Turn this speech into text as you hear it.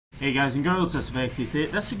Hey guys and girls, this is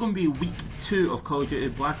Vex88. This is going to be week 2 of Call of Duty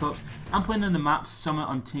Black Ops. I'm playing in the map Summit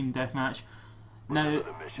on Team Deathmatch. Now,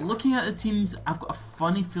 looking at the teams, I've got a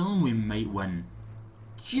funny feeling we might win.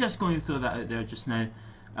 Just going to throw that out there just now.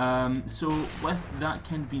 So with that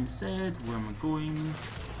kind of being said, where am I going?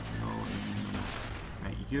 No.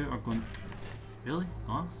 Right, you are going... Really?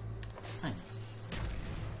 Glass? Fine.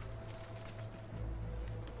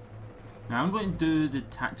 Now I'm going to do the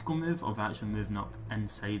tactical move of actually moving up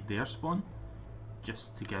inside their spawn,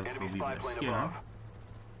 just to give a wee bit of scare.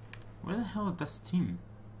 Where the hell is this team?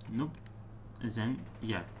 Nope. Is in?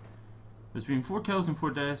 Yeah. There's been 4 kills and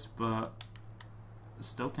 4 deaths, but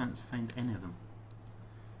still can't find any of them.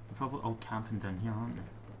 They're probably all camping down here, aren't they?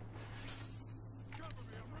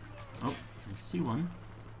 Oh, I see one.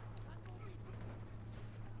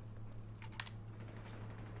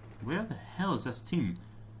 Where the hell is this team?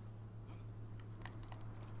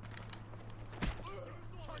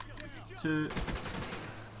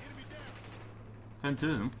 Found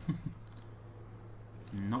 2 of them.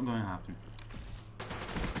 Not going to happen.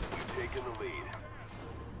 We've taken the lead.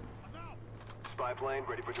 Spy plane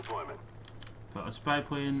ready for deployment. Put a spy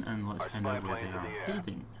plane and let's find out where they are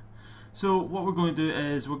heading. So what we're going to do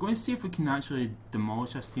is we're going to see if we can actually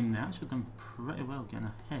demolish this team. They're actually done pretty well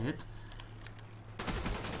getting ahead.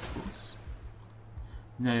 Close.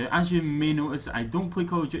 Now, as you may notice, I don't play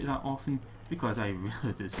Call of Duty that often because I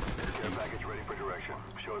really do suck at this game. Package ready for direction.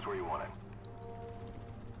 Show us where you want it.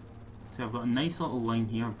 See, I've got a nice little line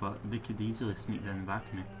here, but they could easily sneak down the back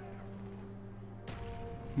of me.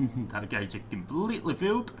 That guy just completely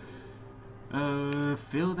failed.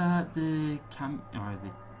 Failed at the camp or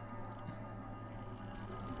the.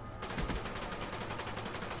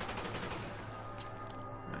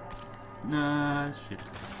 Right. Nah, shit.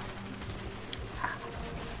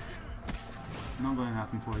 Not going to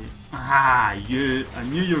happen for you. Ah, you! I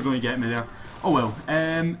knew you were going to get me there. Oh well.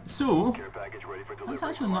 So that's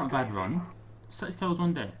actually not a bad run. 6 kills,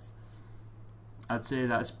 1 death. I'd say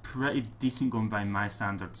that's pretty decent going by my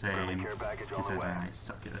standards, considering I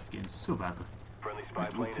suck at this game so badly.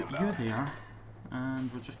 Right, we'll put you there,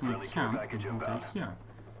 and we're just going to camp and hold out here.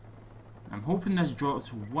 I'm hoping this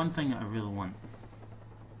drops one thing that I really want.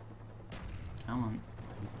 Come on,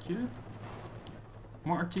 thank you.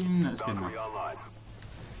 Mortar team, that's good enough.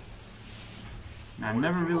 I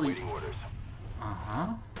never really...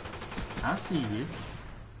 Uh-huh. I see you.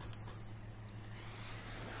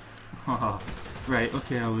 Oh, right,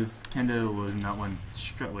 okay, I was kinda losing that one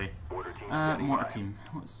straight away. Mortar team.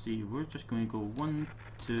 Let's see, we're just going to go 1,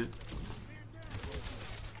 2...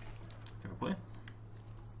 Fair play.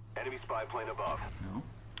 Enemy spy plane above. No.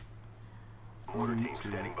 1, 2,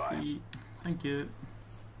 3. Thank you.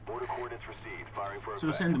 Border coordinates received. Firing for so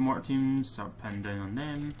we'll send the mortar teams, start pinning down on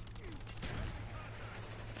them.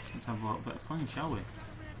 Let's have a little bit of fun, shall we?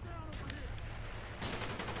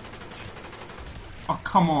 Oh,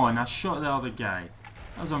 come on, I shot the other guy.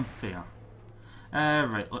 That was unfair.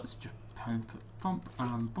 Right, let's just pump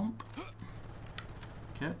and bump.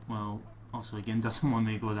 Okay, well, obviously the game doesn't want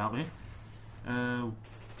me to go that way.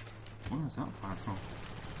 Where is that far from?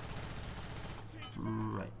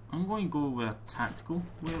 Right, I'm going to go with a tactical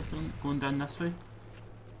way of going down this way.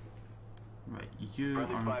 Right, you are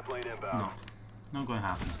not going to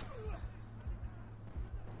happen.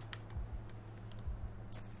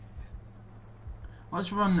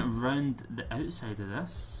 Let's run around the outside of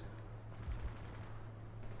this.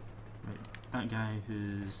 Right, that guy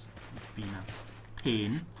who's been a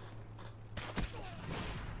pain.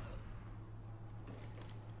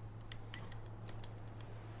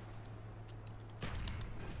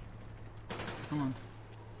 Come on.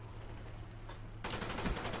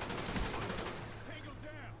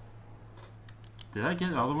 Did I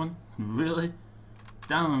get the other one? Really?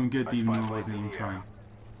 Damn, I'm good even though I wasn't even trying.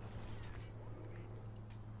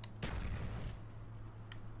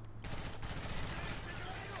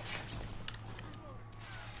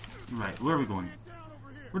 Right, where are we going?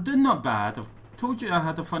 We're doing not bad. I've told you I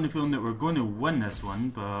had a funny feeling that we're going to win this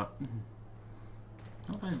one, but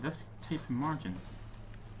not by this type of margin.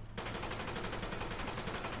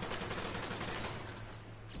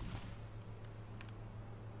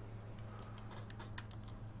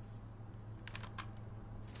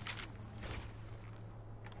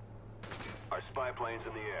 Our spy plane's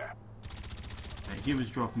in the air. Right, he was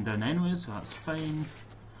dropping down anyway, so that's fine.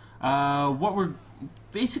 What we're...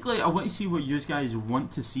 Basically, I want to see what you guys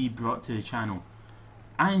want to see brought to the channel.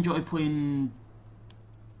 I enjoy playing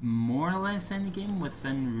more or less any game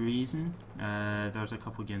within reason. There's a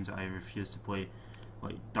couple of games that I refuse to play,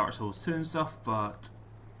 like Dark Souls 2 and stuff, but...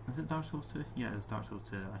 Is it Dark Souls 2? Yeah, it's Dark Souls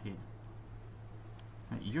 2 that I hate.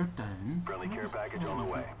 Right, you're down. Friendly care package on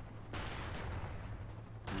the way.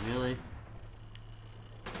 Really? Okay,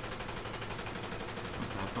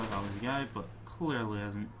 I thought that was a guy, but clearly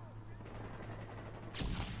isn't.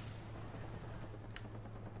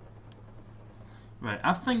 Right,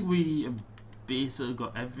 I think we basically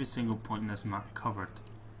got every single point in this map covered.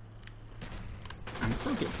 And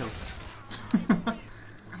still get killed.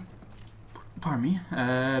 Pardon me.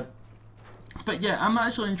 But yeah, I'm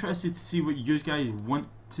actually interested to see what you guys want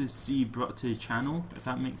to see brought to the channel, if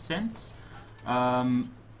that makes sense.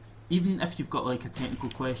 Even if you've got like a technical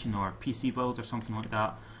question or a PC build or something like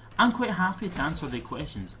that, I'm quite happy to answer the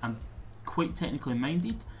questions. I'm quite technically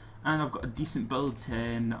minded, and I've got a decent build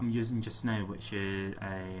that I'm using just now, which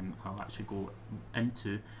I'll actually go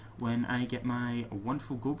into when I get my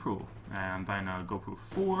wonderful GoPro. I'm buying a GoPro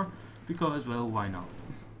 4 because, well, why not?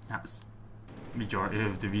 That's majority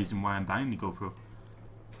of the reason why I'm buying the GoPro.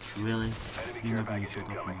 Really? You never even showed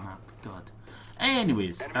up on the map. God.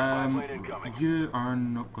 Anyways, you are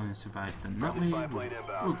not going to survive them that way. We'll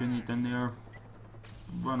throw a grenade in there,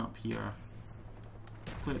 run up here,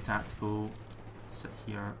 play it tactical, sit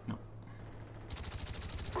here. No.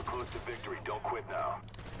 We're close to victory. Don't quit now.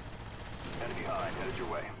 Enemy behind, headed your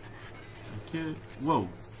way. Thank you. Whoa.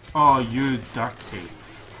 Oh, you dirty.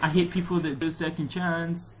 I hate people that do second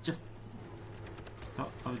chance. Just thought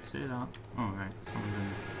I would say that. Oh, right. Someone's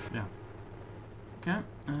in there. Yeah. Okay.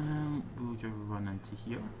 We'll just run into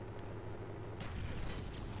here.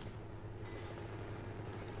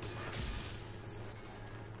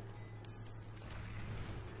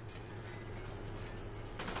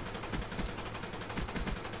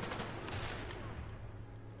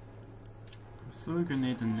 Throw a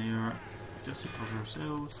grenade in there just to cover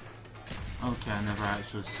ourselves. Okay, I never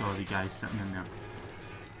actually saw the guy sitting in there.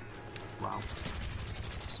 Wow.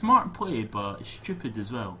 Smart play, but stupid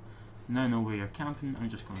as well. Now I know where you're camping, I'm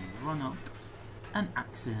just going to run up and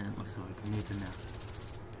accidentally throw a grenade in there.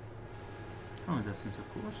 From a distance,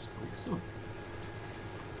 of course, like so.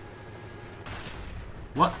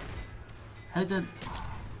 What? How did...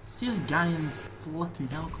 See the guy in this flipping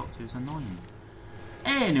helicopter is annoying.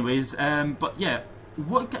 Anyways, but yeah,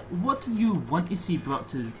 what do you want to see brought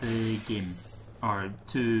to the game, or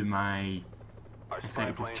to my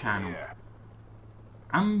effective channel?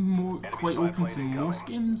 I'm quite open to most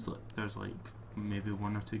games. There's like maybe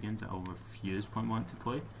 1 or 2 games that I'll refuse point blank to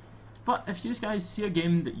play. But if you guys see a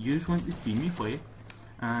game that you want to see me play,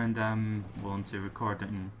 and I'm willing to record it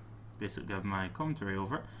and basically give my commentary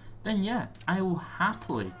over it, then yeah, I will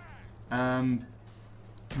happily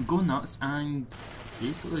go nuts and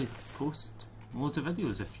basically post loads of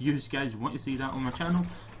videos. If you guys want to see that on my channel,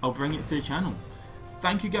 I'll bring it to the channel.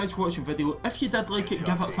 Thank you guys for watching the video. If you did like it,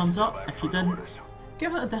 give it a thumbs up. If you didn't,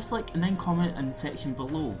 give it a dislike and then comment in the section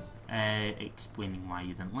below explaining why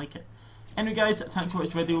you didn't like it. Anyway guys, thanks for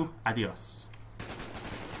watching the video. Adios.